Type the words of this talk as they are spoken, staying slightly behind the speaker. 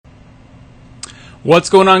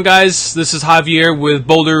What's going on, guys? This is Javier with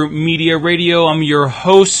Boulder Media Radio. I'm your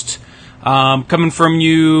host, coming from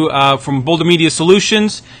you from Boulder Media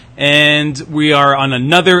Solutions, and we are on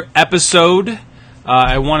another episode.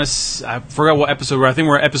 I forgot what episode we're. I think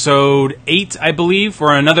we're at episode 8, I believe.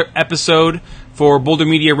 We're on another episode for Boulder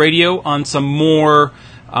Media Radio on some more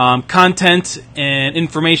content and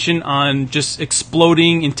information on just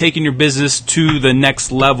exploding and taking your business to the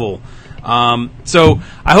next level. So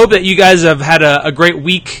I hope that you guys have had a great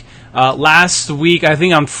week. Last week, I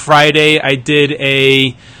think on Friday, I did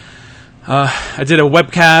a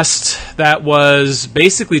webcast that was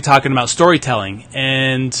basically talking about storytelling,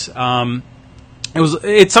 and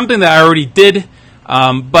it's something that I already did,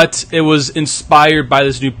 but it was inspired by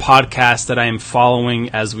this new podcast that I am following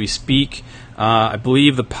as we speak. I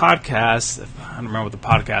believe the podcast, I don't remember what the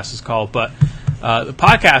podcast is called, but the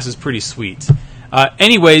podcast is pretty sweet.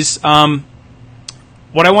 Anyways,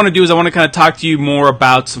 what I want to do is I want to kind of talk to you more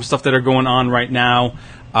about some stuff that are going on right now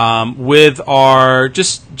with our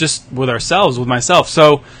just with ourselves, with myself.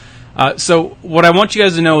 So what I want you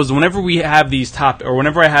guys to know is whenever I have these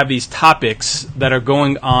topics that are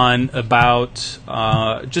going on about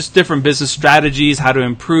just different business strategies, how to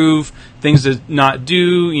improve, things to not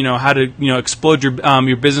do, how to explode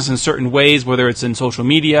your business in certain ways, whether it's in social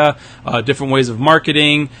media, different ways of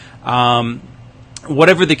marketing.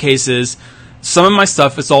 Whatever the case is, some of my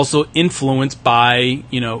stuff is also influenced by,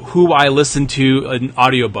 who I listen to in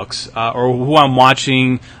audiobooks or who I'm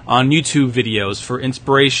watching on YouTube videos for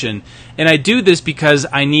inspiration. And I do this because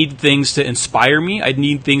I need things to inspire me. I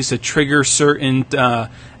need things to trigger certain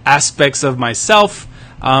aspects of myself.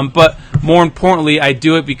 But more importantly, I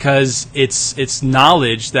do it because it's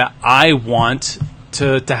knowledge that I want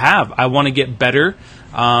to have. I want to get better.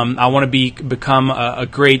 I want to become a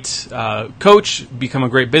great coach, become a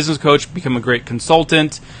great business coach, become a great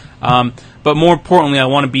consultant. But more importantly, I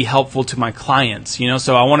want to be helpful to my clients.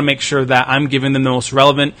 So I want to make sure that I'm giving them the most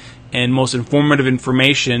relevant and most informative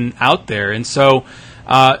information out there. And so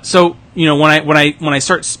when I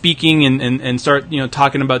start speaking and start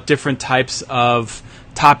talking about different types of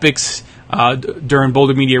topics during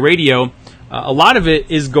Boulder Media Radio. A lot of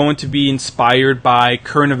it is going to be inspired by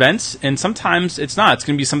current events, and sometimes it's not. It's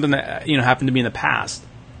going to be something that happened to me in the past.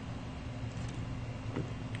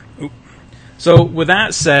 So, with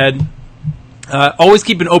that said, always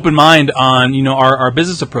keep an open mind on our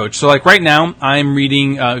business approach. So, like right now, I'm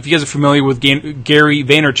reading. If you guys are familiar with Gary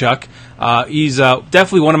Vaynerchuk, he's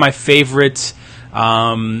definitely one of my favorite.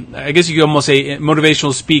 I guess you could almost say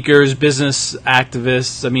motivational speakers, business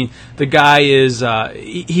activists. I mean, the guy is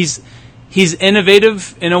He's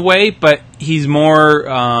innovative in a way, but he's more,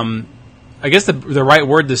 I guess the right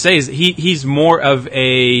word to say is he's more of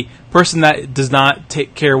a person that does not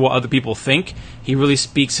take care of what other people think. He really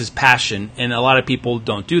speaks his passion, and a lot of people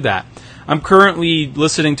don't do that. I'm currently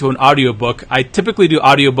listening to an audiobook. I typically do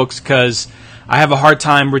audiobooks because I have a hard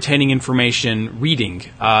time retaining information reading.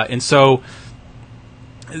 And so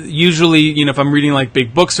usually, if I'm reading like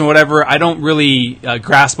big books and whatever, I don't really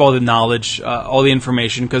grasp all the knowledge, all the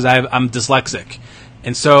information, because I'm dyslexic.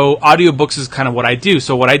 And so audiobooks is kind of what I do.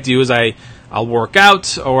 So what I do is I'll work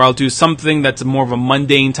out, or I'll do something that's more of a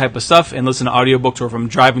mundane type of stuff and listen to audiobooks. Or if I'm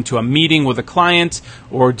driving to a meeting with a client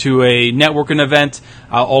or to a networking event,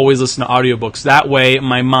 I'll always listen to audiobooks. That way,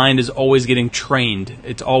 my mind is always getting trained.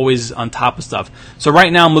 It's always on top of stuff. So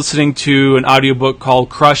right now I'm listening to an audiobook called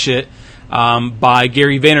Crush It, by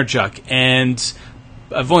Gary Vaynerchuk, and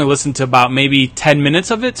I've only listened to about maybe 10 minutes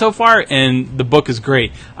of it so far, and the book is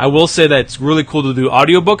great. I will say that it's really cool to do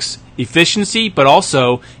audiobooks, efficiency, but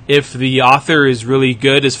also if the author is really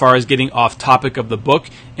good as far as getting off topic of the book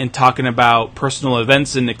and talking about personal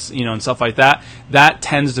events and and stuff like that, that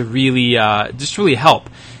tends to really just really help.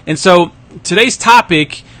 And so today's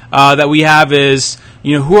topic that we have is,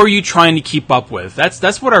 who are you trying to keep up with?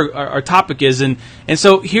 That's what our topic is. And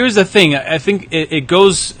so here's the thing. I think it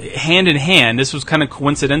goes hand in hand. This was kind of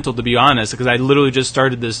coincidental, to be honest, because I literally just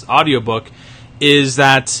started this audiobook, is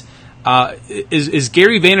that is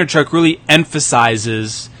Gary Vaynerchuk really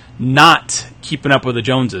emphasizes not keeping up with the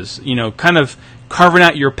Joneses, kind of carving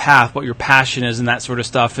out your path, what your passion is, and that sort of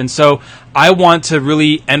stuff. And so I want to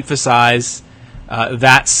really emphasize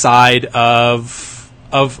that side of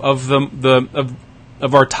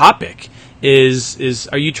our topic is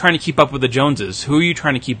are you trying to keep up with the Joneses? Who are you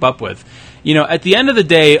trying to keep up with? At the end of the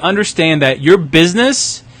day, understand that your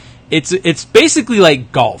business, it's basically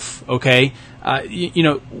like golf, okay?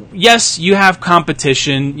 Yes, you have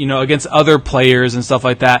competition, against other players and stuff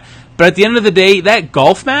like that. But at the end of the day, that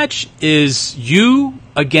golf match is you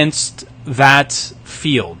against that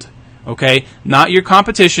field, Okay, not your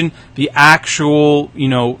competition, the actual,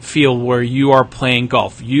 field where you are playing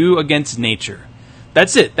golf. You against nature.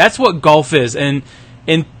 That's it. That's what golf is. And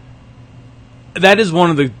that is one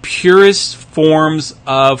of the purest forms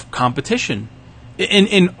of competition.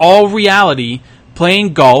 In all reality,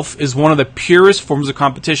 playing golf is one of the purest forms of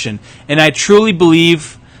competition. And I truly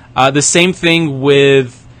believe the same thing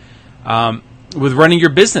with running your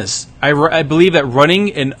business. I believe that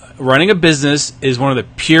running a business is one of the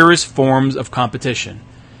purest forms of competition,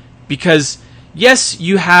 because yes,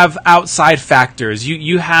 you have outside factors.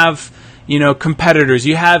 You have competitors.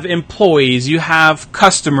 You have employees. You have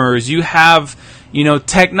customers. You have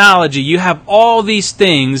technology. You have all these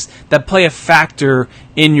things that play a factor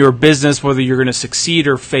in your business, whether you're going to succeed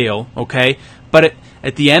or fail. Okay, but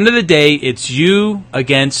at the end of the day, it's you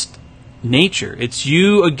against nature. It's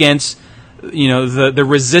you against the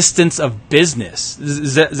resistance of business.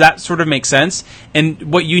 Does that sort of make sense?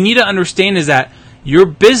 And what you need to understand is that your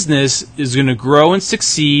business is going to grow and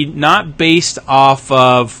succeed not based off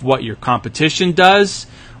of what your competition does,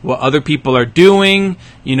 what other people are doing.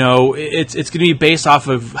 It's going to be based off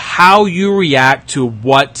of how you react to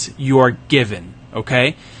what you are given.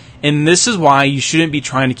 Okay? And this is why you shouldn't be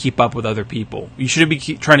trying to keep up with other people. You shouldn't be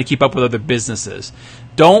trying to keep up with other businesses.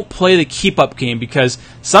 Don't play the keep-up game, because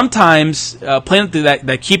sometimes playing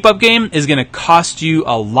that keep-up game is going to cost you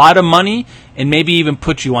a lot of money and maybe even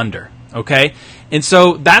put you under. Okay? And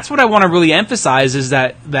so that's what I want to really emphasize, is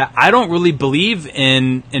that I don't really believe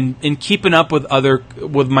in keeping up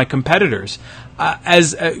with my competitors.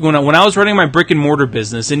 When I was running my brick-and-mortar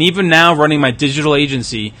business, and even now running my digital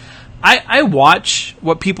agency, I watch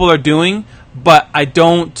what people are doing, but I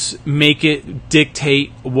don't make it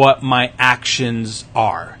dictate what my actions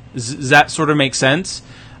are. Does that sort of make sense?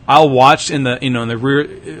 I'll watch in the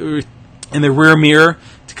rear mirror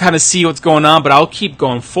to kind of see what's going on, but I'll keep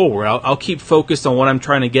going forward. I'll keep focused on what I'm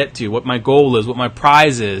trying to get to, what my goal is, what my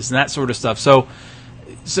prize is, and that sort of stuff. So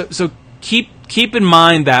keep in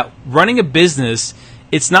mind that running a business,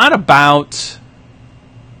 it's not about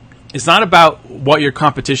what your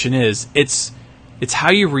competition is. It's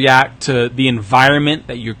how you react to the environment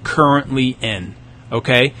that you're currently in,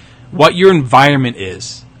 okay? What your environment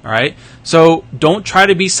is, all right? So don't try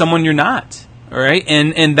to be someone you're not, all right?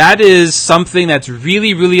 And that is something that's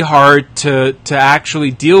really, really hard to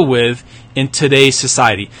actually deal with in today's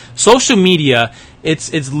society. Social media,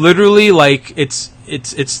 it's literally like it's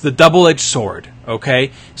the double-edged sword,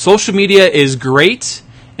 okay? Social media is great,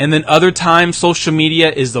 and then other times social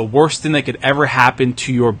media is the worst thing that could ever happen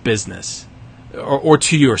to your business. Or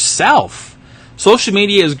to yourself. Social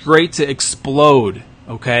media is great to explode,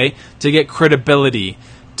 okay? To get credibility,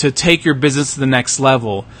 to take your business to the next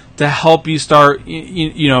level, to help you start,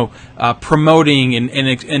 promoting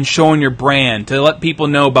and showing your brand, to let people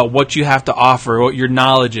know about what you have to offer, what your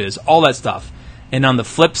knowledge is, all that stuff. And on the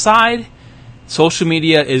flip side, social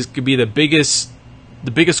media could be the biggest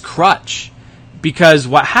crutch, because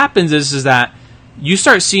what happens is that you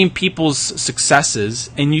start seeing people's successes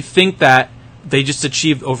and you think that they just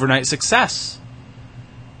achieved overnight success.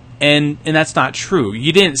 And that's not true.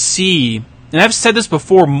 You didn't see, and I've said this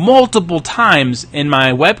before multiple times in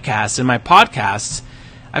my webcasts, in my podcasts,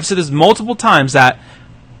 I've said this multiple times, that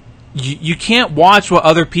you can't watch what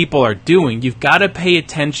other people are doing. You've got to pay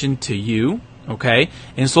attention to you, okay?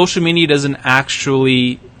 And social media doesn't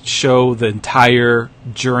actually show the entire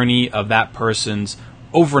journey of that person's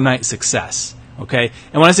overnight success. Okay,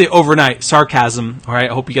 and when I say overnight, sarcasm. All right,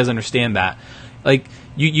 I hope you guys understand that. Like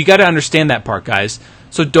you got to understand that part, guys.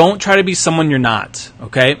 So don't try to be someone you're not.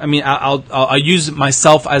 Okay, I mean I'll use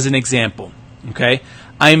myself as an example. Okay,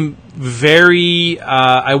 I'm very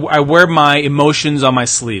I wear my emotions on my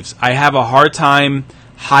sleeves. I have a hard time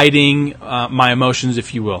hiding my emotions,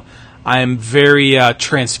 if you will. I'm very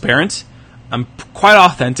transparent. I'm quite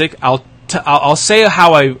authentic. I'll say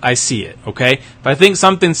how I see it, okay? If I think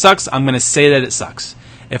something sucks, I'm going to say that it sucks.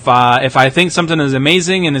 If I think something is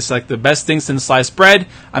amazing and it's like the best thing since sliced bread,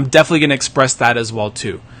 I'm definitely going to express that as well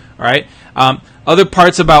too. All right. Other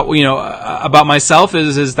parts about myself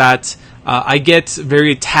is that I get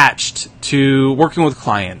very attached to working with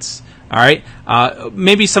clients. All right.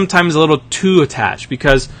 Maybe sometimes a little too attached,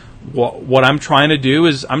 because what I'm trying to do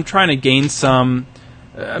is I'm trying to gain some.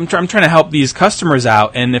 I'm trying to help these customers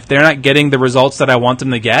out, and if they're not getting the results that I want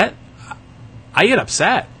them to get, I get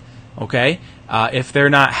upset. Okay, if they're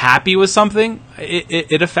not happy with something,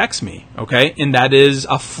 it affects me. Okay, and that is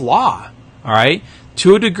a flaw. All right,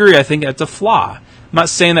 to a degree, I think that's a flaw. I'm not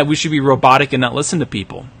saying that we should be robotic and not listen to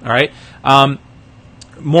people. All right,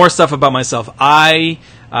 more stuff about myself. I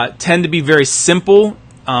tend to be very simple,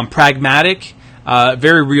 pragmatic.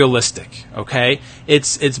 very realistic. Okay,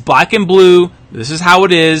 it's black and blue. This is how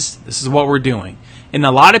it is. This is what we're doing. And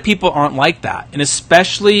a lot of people aren't like that, and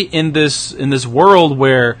especially in this world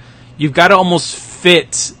where you've got to almost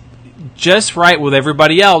fit just right with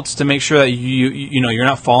everybody else to make sure that you're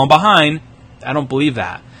not falling behind. I don't believe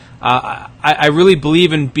that. I really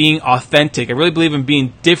believe in being authentic. I really believe in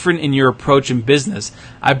being different in your approach in business.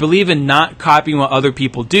 I believe in not copying what other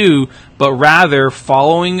people do, but rather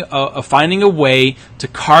finding a way to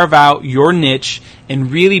carve out your niche and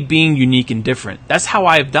really being unique and different. That's how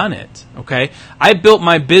I've done it. Okay, I built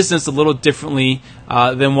my business a little differently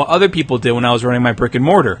than what other people did when I was running my brick and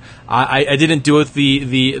mortar. I didn't do it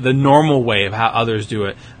the normal way of how others do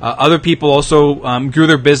it. Other people also grew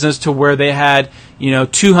their business to where they had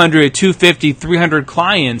 200, 250, 300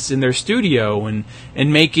 clients in their studio and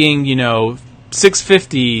making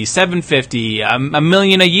 650, 750, a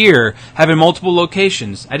million a year, having multiple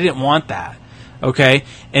locations. I didn't want that. Okay,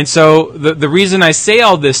 and so the reason I say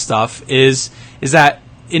all this stuff is that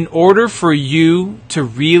in order for you to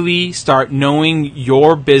really start knowing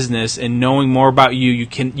your business and knowing more about you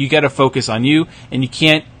got to focus on you, and you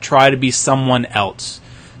can't try to be someone else.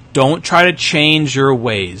 Don't try to change your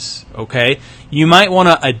ways, okay? You might want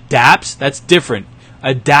to adapt. That's different.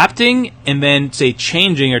 Adapting and then, say,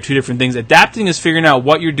 changing are two different things. Adapting is figuring out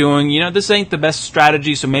what you're doing. This ain't the best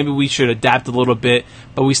strategy, so maybe we should adapt a little bit,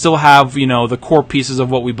 but we still have, the core pieces of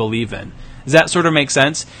what we believe in. Does that sort of make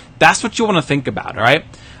sense? That's what you want to think about, all right?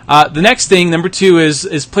 The next thing, number 2,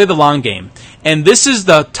 is play the long game. And this is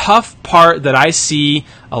the tough part that I see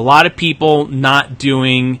a lot of people not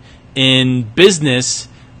doing in business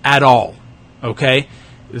at all, okay?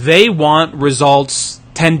 They want results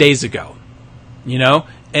 10 days ago,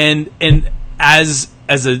 and as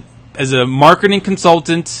a marketing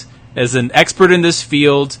consultant, as an expert in this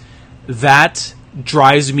field, that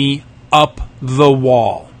drives me up the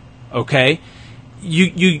wall, okay?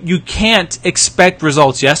 You can't expect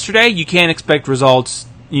results yesterday. You can't expect results,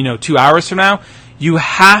 2 hours from now. You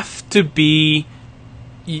have to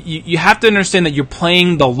you have to understand that you're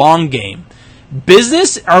playing the long game.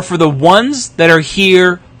 Business are for the ones that are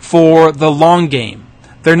here for the long game.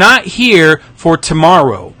 They're not here for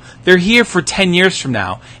tomorrow. They're here for 10 years from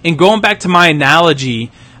now. And going back to my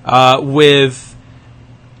analogy with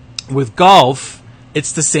golf,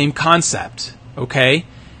 it's the same concept, okay?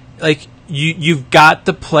 Like, you've got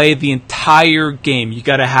to play the entire game. You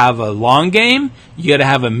got to have a long game, you got to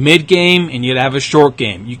have a mid game, and you got to have a short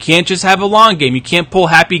game. You can't just have a long game. You can't pull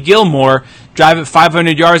Happy Gilmore, drive it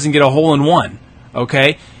 500 yards, and get a hole in one.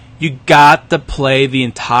 Okay, you got to play the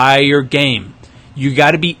entire game. You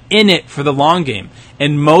got to be in it for the long game,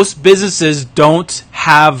 and most businesses don't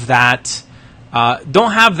have that.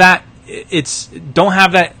 Don't have that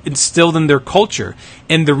instilled in their culture.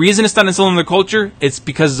 And the reason it's not instilled in their culture, it's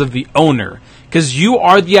because of the owner. Because you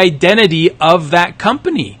are the identity of that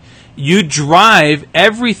company. You drive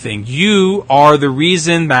everything. You are the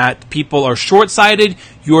reason that people are short-sighted.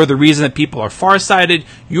 You are the reason that people are far-sighted.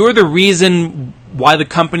 You're the reason why the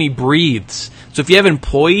company breathes. So if you have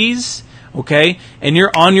employees, okay, and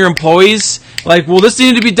you're on your employees, like, well, this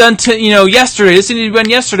needed to be done yesterday. This needed to be done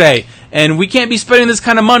yesterday. And we can't be spending this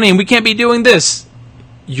kind of money, and we can't be doing this.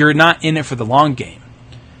 You're not in it for the long game.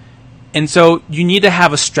 And so you need to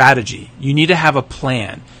have a strategy. You need to have a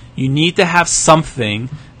plan. You need to have something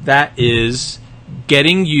that is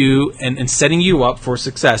getting you and setting you up for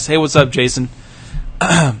success. Hey, what's up, Jason?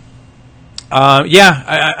 I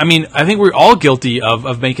mean, I think we're all guilty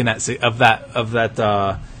of making that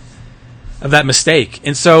mistake.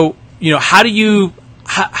 And so, how do you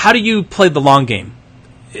play the long game?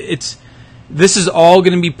 This is all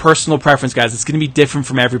going to be personal preference, guys. It's going to be different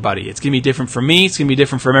from everybody. It's going to be different from me. It's going to be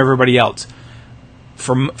different from everybody else.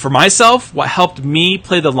 For myself, what helped me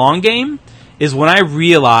play the long game is when I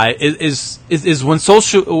realized is when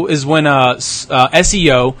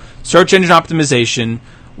SEO, search engine optimization,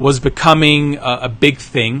 was becoming a big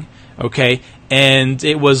thing. Okay, and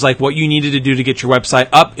it was like what you needed to do to get your website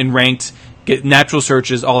up and ranked, get natural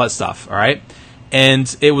searches, all that stuff. All right.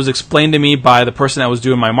 And it was explained to me by the person that was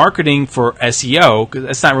doing my marketing for SEO, because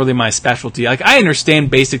that's not really my specialty. Like, I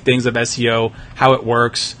understand basic things of SEO, how it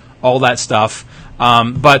works, all that stuff.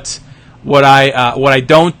 But what I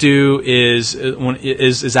don't do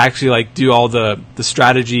is actually like do all the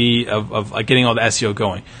strategy of like getting all the SEO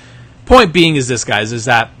going. Point being is this, guys,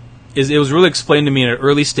 it was really explained to me at an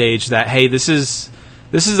early stage that, hey, this is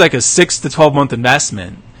like a 6 to 12 month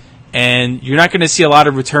investment. And you're not going to see a lot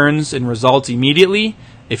of returns and results immediately.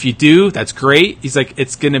 If you do, that's great. He's like,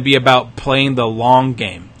 it's going to be about playing the long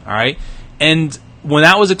game. All right. And when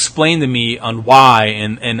that was explained to me on why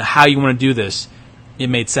and how you want to do this, It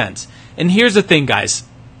made sense. And here's the thing, guys.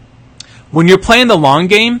 When you're playing the long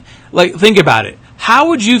game, like, think about it. How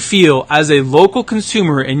would you feel as a local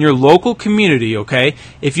consumer in your local community, okay,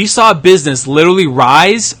 if you saw a business literally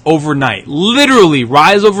rise overnight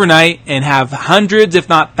and have hundreds, if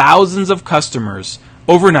not thousands of customers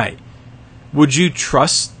overnight? Would you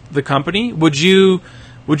trust the company? Would you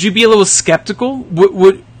be a little skeptical?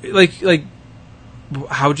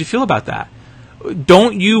 How would you feel about that?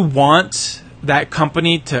 Don't you want that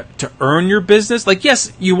company to earn your business? Like,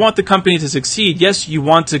 yes, you want the company to succeed. Yes, you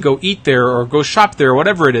want to go eat there or go shop there or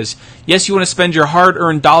whatever it is. Yes, you want to spend your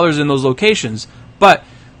hard-earned dollars in those locations. But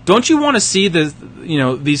don't you want to see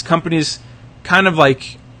these companies kind of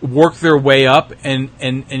like work their way up and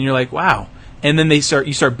you're like, wow. And then you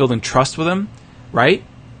start building trust with them, right?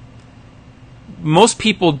 Most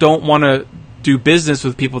people don't want to do business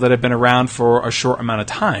with people that have been around for a short amount of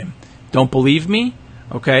time. Don't believe me?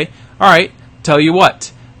 Okay. All right. Tell you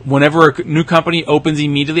what, whenever a new company opens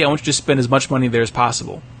immediately, I want you to spend as much money there as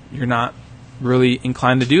possible. You're not really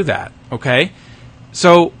inclined to do that, okay?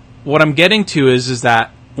 So what I'm getting to is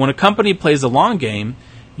that when a company plays the long game,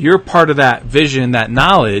 you're part of that vision, that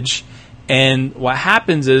knowledge, and what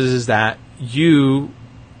happens is that you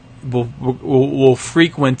will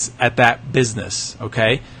frequent at that business,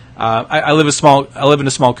 okay? I live in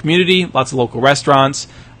a small community, lots of local restaurants.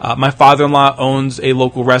 My father-in-law owns a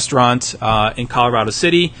local restaurant in Colorado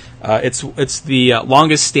City. It's the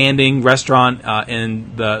longest-standing restaurant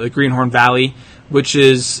in the Greenhorn Valley, which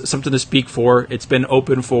is something to speak for. It's been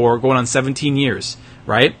open for going on 17 years,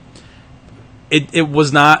 right? It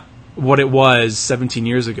was not what it was 17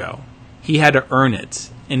 years ago. He had to earn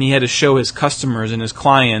it, and he had to show his customers and his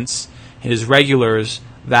clients, his regulars,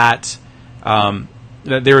 that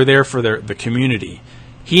they were there for the community.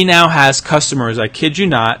 He now has customers, I kid you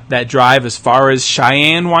not, that drive as far as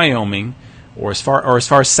Cheyenne, Wyoming, or as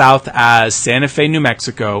far south as Santa Fe, New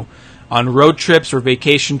Mexico, on road trips or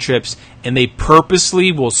vacation trips, and they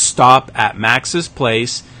purposely will stop at Max's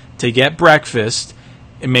place to get breakfast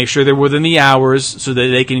and make sure they're within the hours so that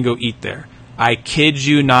they can go eat there. I kid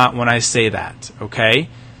you not when I say that, okay?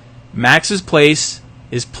 Max's place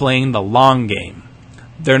is playing the long game.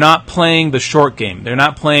 They're not playing the short game. They're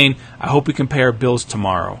not playing, I hope we can pay our bills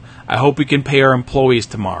tomorrow. I hope we can pay our employees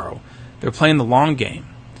tomorrow. They're playing the long game.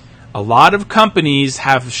 A lot of companies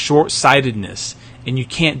have short-sightedness, and you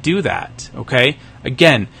can't do that, okay?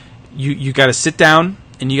 Again, you got to sit down,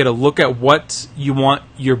 and you got to look at what you want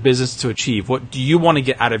your business to achieve. What do you want to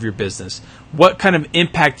get out of your business? What kind of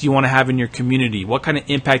impact do you want to have in your community? What kind of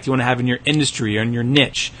impact do you want to have in your industry or in your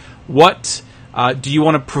niche? What do you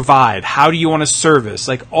want to provide? How do you want to service?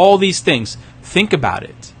 Like, all these things. Think about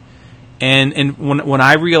it. And when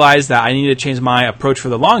I realized that I needed to change my approach for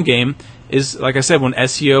the long game is, like I said, when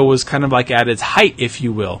SEO was kind of like at its height, if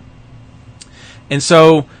you will. And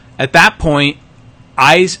so at that point,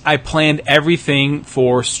 I planned everything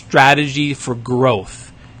for strategy for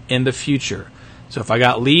growth in the future. So if I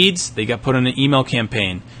got leads, they got put in an email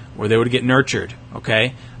campaign where they would get nurtured.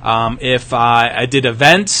 Okay. If I did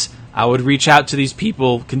events, I would reach out to these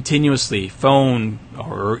people continuously, phone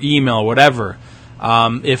or email, or whatever.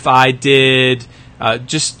 If I did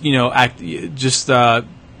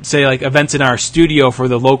say like events in our studio for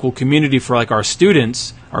the local community for like our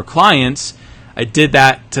students, our clients, I did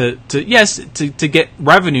that to get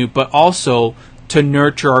revenue, but also to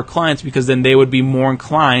nurture our clients, because then they would be more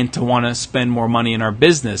inclined to want to spend more money in our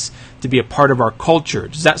business, to be a part of our culture.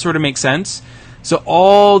 Does that sort of make sense? So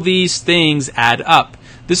all these things add up.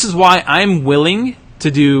 This is why I'm willing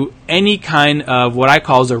to do any kind of what I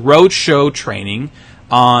call as a roadshow training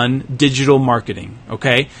on digital marketing,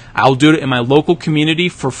 okay? I'll do it in my local community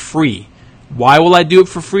for free. Why will I do it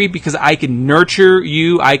for free? Because I can nurture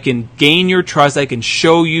you, I can gain your trust, I can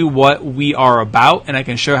show you what we are about, and I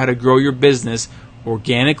can show how to grow your business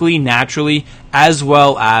organically, naturally, as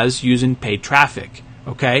well as using paid traffic,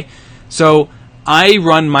 okay? So I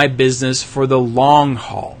run my business for the long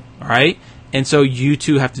haul, all right? And so you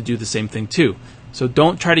too have to do the same thing too. So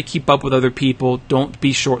don't try to keep up with other people. Don't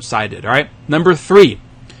be short-sighted, all right? Number 3,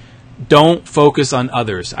 don't focus on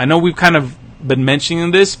others. I know we've kind of been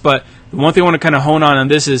mentioning this, but the one thing I want to kind of hone on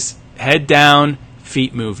this is head down,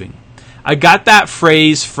 feet moving. I got that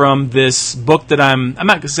phrase from this book that I'm not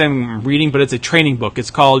going to say I'm reading, but it's a training book.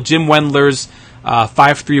 It's called Jim Wendler's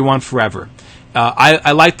 531 Forever.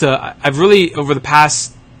 I've really, over the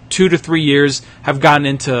past 2 to 3 years, have gotten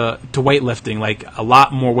into weightlifting, like a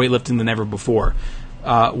lot more weightlifting than ever before,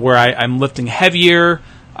 where I'm lifting heavier.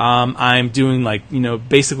 I'm doing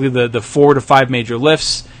basically the 4 to 5 major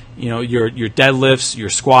lifts, your deadlifts, your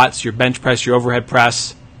squats, your bench press, your overhead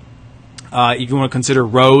press. If you want to consider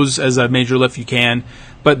rows as a major lift, you can.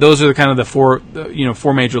 But those are the kind of the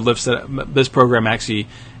four major lifts that this program actually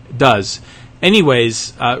does.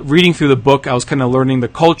 Anyways, reading through the book, I was kind of learning the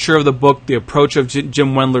culture of the book, the approach of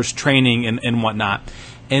Jim Wendler's training and whatnot.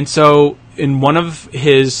 And so in one of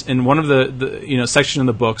the section of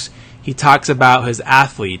the books, he talks about his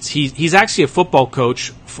athletes. He's actually a football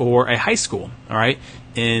coach for a high school, all right,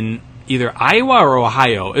 in either Iowa or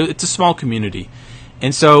Ohio. It's a small community.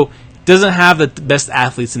 And so doesn't have the best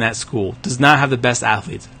athletes in that school, does not have the best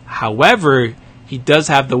athletes. However, he does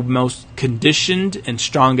have the most conditioned and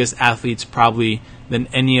strongest athletes probably than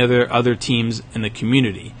any other teams in the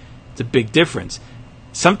community. It's a big difference.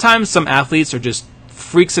 Sometimes some athletes are just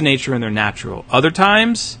freaks of nature and they're natural. Other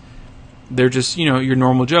times, they're just, your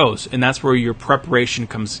normal Joes. And that's where your preparation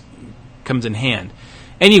comes in hand.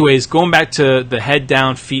 Anyways, going back to the head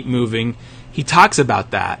down, feet moving, he talks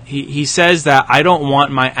about that. He says that I don't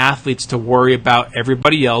want my athletes to worry about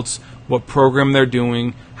everybody else, what program they're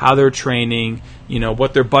doing, how they're training,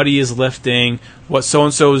 what their buddy is lifting, what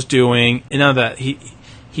so-and-so is doing, and none of that.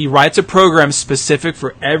 He writes a program specific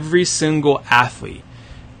for every single athlete.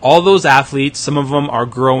 All those athletes, some of them are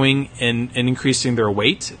growing and increasing their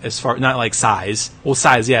weight, as far, not like size. Well,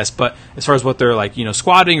 size, yes, but as far as what they're like,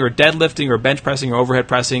 squatting or deadlifting or bench pressing or overhead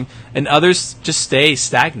pressing, and others just stay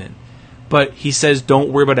stagnant. But he says, don't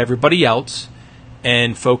worry about everybody else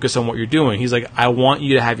and focus on what you're doing. He's like, I want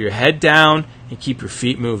you to have your head down and keep your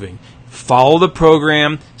feet moving. Follow the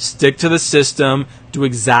program, stick to the system, do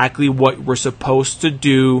exactly what we're supposed to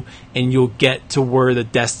do, and you'll get to where the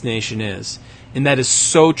destination is. And that is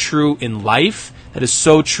so true in life. That is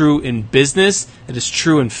so true in business. That is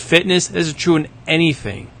true in fitness. That is true in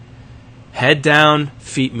anything. Head down,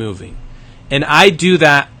 feet moving. And I do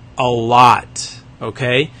that a lot,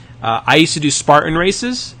 okay? I used to do Spartan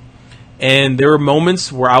races, and there were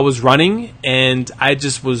moments where I was running, and I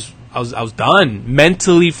was done,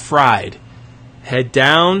 mentally fried. Head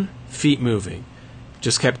down, feet moving.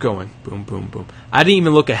 Just kept going, boom, boom, boom. I didn't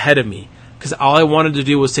even look ahead of me, because all I wanted to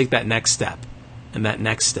do was take that next step, and that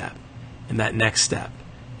next step, and that next step,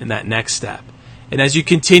 and that next step. And as you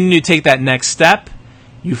continue to take that next step,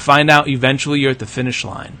 you find out eventually you're at the finish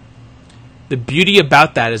line. The beauty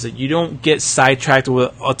about that is that you don't get sidetracked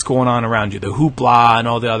with what's going on around you, the hoopla and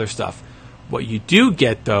all the other stuff. What you do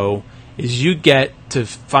get, though, is you get to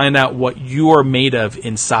find out what you are made of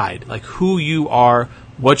inside, like who you are,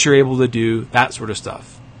 what you're able to do, that sort of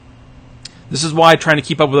stuff. This is why trying to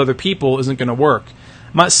keep up with other people isn't going to work.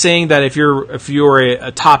 I'm not saying that if you're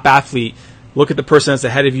a top athlete, look at the person that's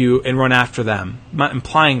ahead of you and run after them. I'm not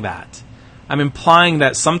implying that. I'm implying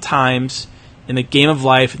that sometimes in the game of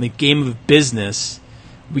life, in the game of business,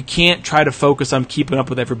 we can't try to focus on keeping up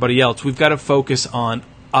with everybody else. We've got to focus on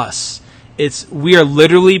us. We are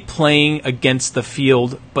literally playing against the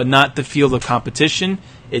field, but not the field of competition.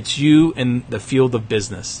 It's you and the field of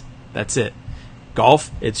business. That's it.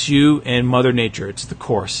 Golf, it's you and Mother Nature. It's the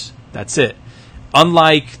course. That's it.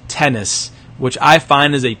 Unlike tennis, which I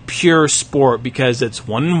find is a pure sport because it's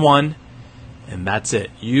 1-on-1, and that's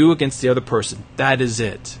it. You against the other person. That is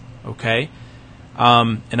it. Okay?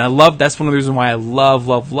 And that's one of the reasons why I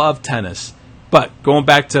love tennis. But going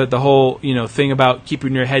back to the whole, thing about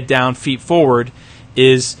keeping your head down, feet forward,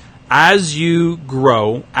 is as you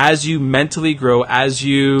grow, as you mentally grow, as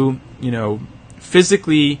you,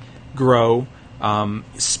 physically grow,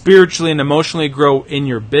 spiritually and emotionally grow in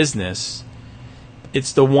your business,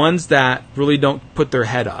 it's the ones that really don't put their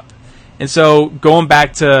head up. And so going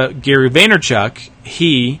back to Gary Vaynerchuk,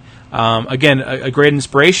 he, again, a great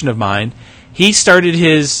inspiration of mine, he started let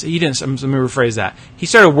me rephrase that. He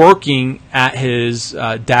started working at his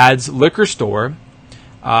dad's liquor store,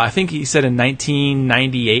 I think he said in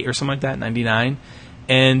 1998 or something like that, 99.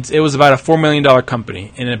 And it was about a $4 million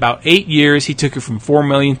company. And in about 8 years, he took it from $4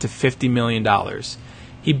 million to $50 million.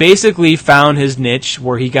 He basically found his niche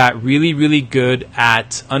where he got really, really good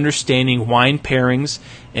at understanding wine pairings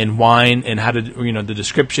and wine and how to, the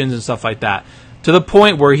descriptions and stuff like that. To the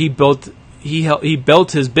point where he built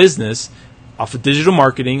his business off of digital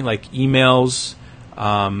marketing, like emails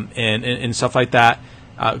and stuff like that.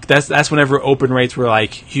 That's whenever open rates were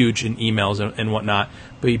like huge in emails and whatnot.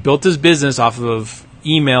 But he built his business off of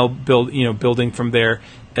email building from there,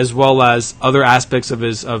 as well as other aspects of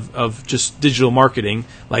his of just digital marketing,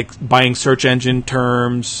 like buying search engine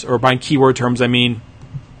terms or buying keyword terms.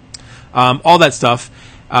 All that stuff.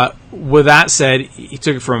 With that said, he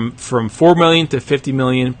took it from $4 million to $50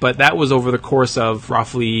 million, but that was over the course of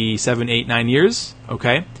roughly 7, 8, 9 years.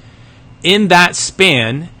 Okay, in that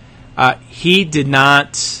span, he did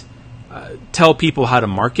not tell people how to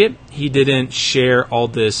market. He didn't share all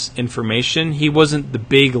this information. He wasn't the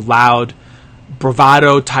big, loud,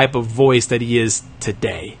 bravado type of voice that he is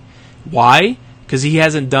today. Why? Because he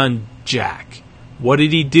hasn't done jack. What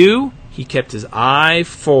did he do? He kept his eye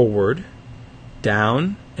forward,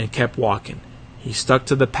 down, and kept walking. He stuck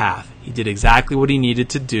to the path. He did exactly what he needed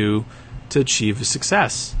to do to achieve his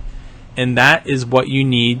success. And that is what you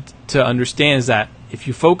need to understand, is that if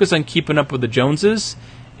you focus on keeping up with the Joneses,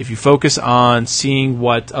 if you focus on seeing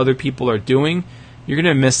what other people are doing, you're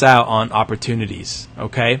going to miss out on opportunities,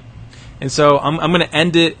 okay? And so I'm going to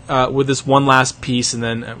end it with this one last piece, and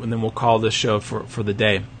then we'll call this show for the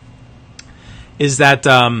day. Is that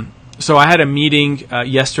so I had a meeting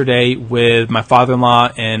yesterday with my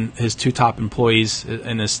father-in-law and his 2 top employees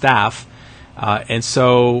and his staff, and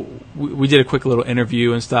so we did a quick little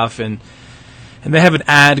interview and stuff, and they have an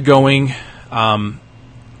ad going,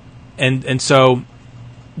 and so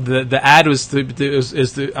the ad was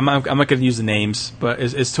I'm not going to use the names, but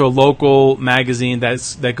it's to a local magazine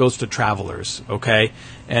that goes to travelers, okay?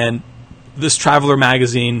 And this traveler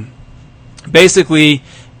magazine basically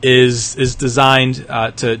is designed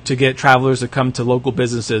to get travelers to come to local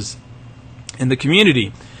businesses in the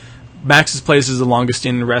community. Max's Place is the longest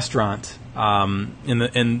standing restaurant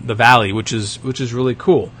in the valley, which is really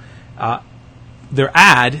cool. Their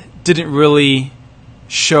ad didn't really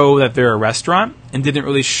show that they're a restaurant, and didn't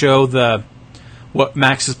really show what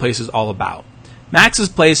Max's Place is all about. Max's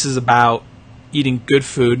Place is about eating good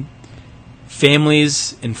food,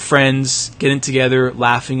 families and friends getting together,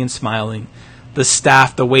 laughing and smiling. The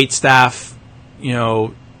staff, the wait staff,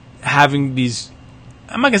 having these,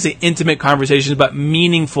 I'm not going to say intimate conversations, but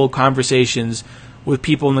meaningful conversations with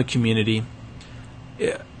people in the community.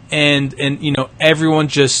 And everyone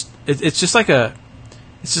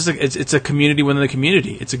it's a community within the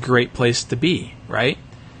community. It's a great place to be, right?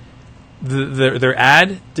 Their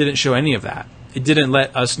ad didn't show any of that. It didn't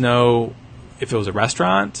let us know if it was a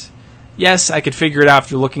restaurant. Yes, I could figure it out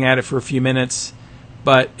after looking at it for a few minutes,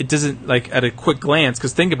 but it doesn't, like, at a quick glance,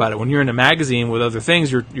 because think about it. When you're in a magazine with other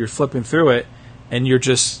things, you're flipping through it, and you're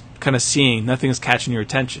just kind of seeing, nothing's catching your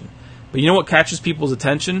attention. But you know what catches people's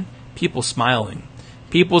attention? People smiling.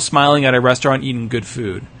 People smiling at a restaurant eating good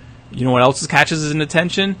food. You know what else catches his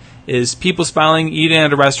attention? Is people smiling, eating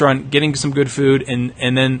at a restaurant, getting some good food, and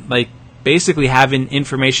then, like, basically having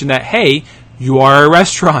information that, hey, you are a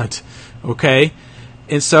restaurant, okay?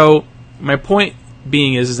 And so my point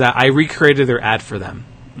being is that I recreated their ad for them,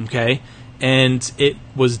 okay? And it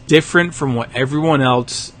was different from what everyone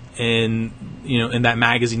else in that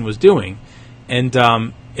magazine was doing. And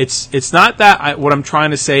it's not that what I'm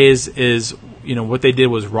trying to say is what they did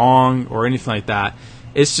was wrong or anything like that.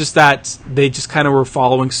 It's just that they just kind of were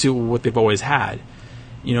following suit with what they've always had.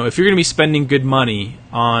 If you're going to be spending good money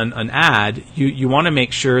on an ad, you want to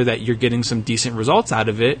make sure that you're getting some decent results out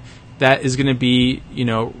of it. That is going to be,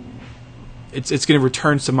 it's going to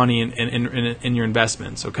return some money in your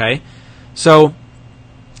investments. Okay, so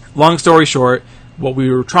long story short, what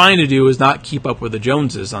we were trying to do is not keep up with the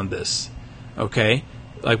Joneses on this. Okay,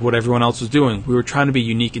 like what everyone else was doing. We were trying to be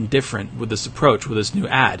unique and different with this approach, with this new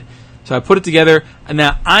ad. So I put it together, and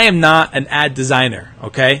now I am not an ad designer,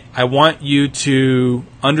 okay? I want you to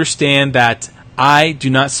understand that I do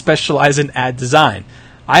not specialize in ad design.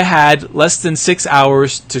 I had less than 6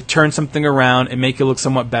 hours to turn something around and make it look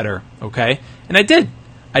somewhat better, okay? And I did.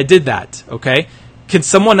 I did that, okay? Can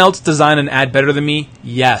someone else design an ad better than me?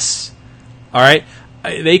 Yes. All right?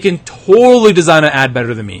 They can totally design an ad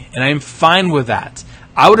better than me, and I am fine with that.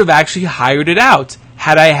 I would have actually hired it out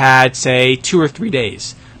had I had, say, 2 or 3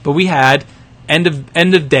 days. But we had end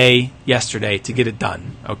of day yesterday to get it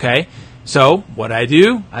done, okay? So what I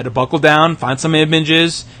do, I had to buckle down, find some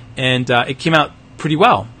images, and it came out pretty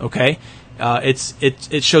well, okay?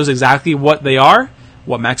 It shows exactly what they are,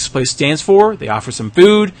 what Max's Place stands for. They offer some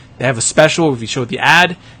food. They have a special. If you show the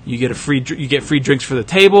ad, you get free drinks for the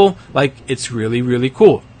table. Like, it's really, really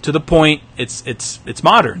cool. To the point, it's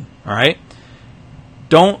modern, all right?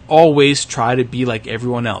 Don't always try to be like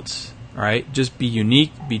everyone else. All right, just be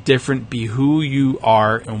unique, be different, be who you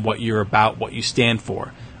are and what you're about, what you stand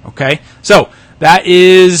for. Okay, so that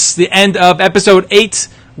is the end of episode 8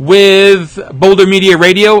 with Boulder Media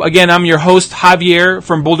Radio. Again, I'm your host, Javier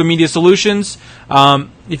from Boulder Media Solutions.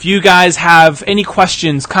 If you guys have any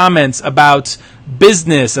questions, comments about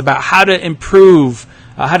business, about how to improve,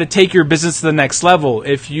 how to take your business to the next level,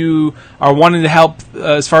 if you are wanting to help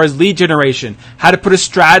as far as lead generation, how to put a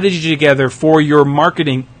strategy together for your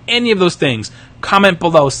marketing, any of those things, comment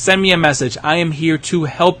below, send me a message. I am here to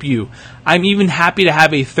help you. I'm even happy to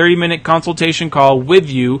have a 30-minute consultation call with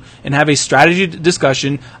you and have a strategy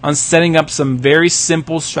discussion on setting up some very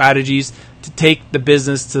simple strategies to take the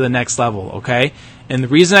business to the next level, okay? And the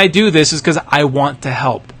reason I do this is because I want to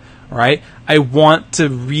help, right? I want to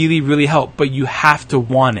really, really help, but you have to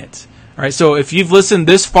want it. All right, so if you've listened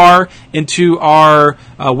this far into our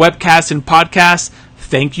webcast and podcast,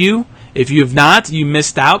 thank you. If you have not, you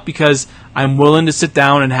missed out, because I'm willing to sit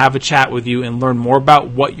down and have a chat with you and learn more about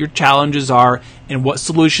what your challenges are and what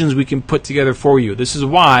solutions we can put together for you. This is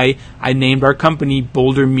why I named our company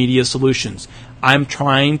Boulder Media Solutions. I'm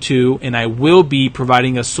trying to, and I will be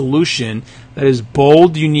providing a solution that is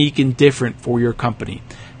bold, unique, and different for your company.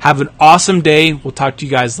 Have an awesome day. We'll talk to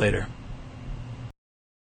you guys later.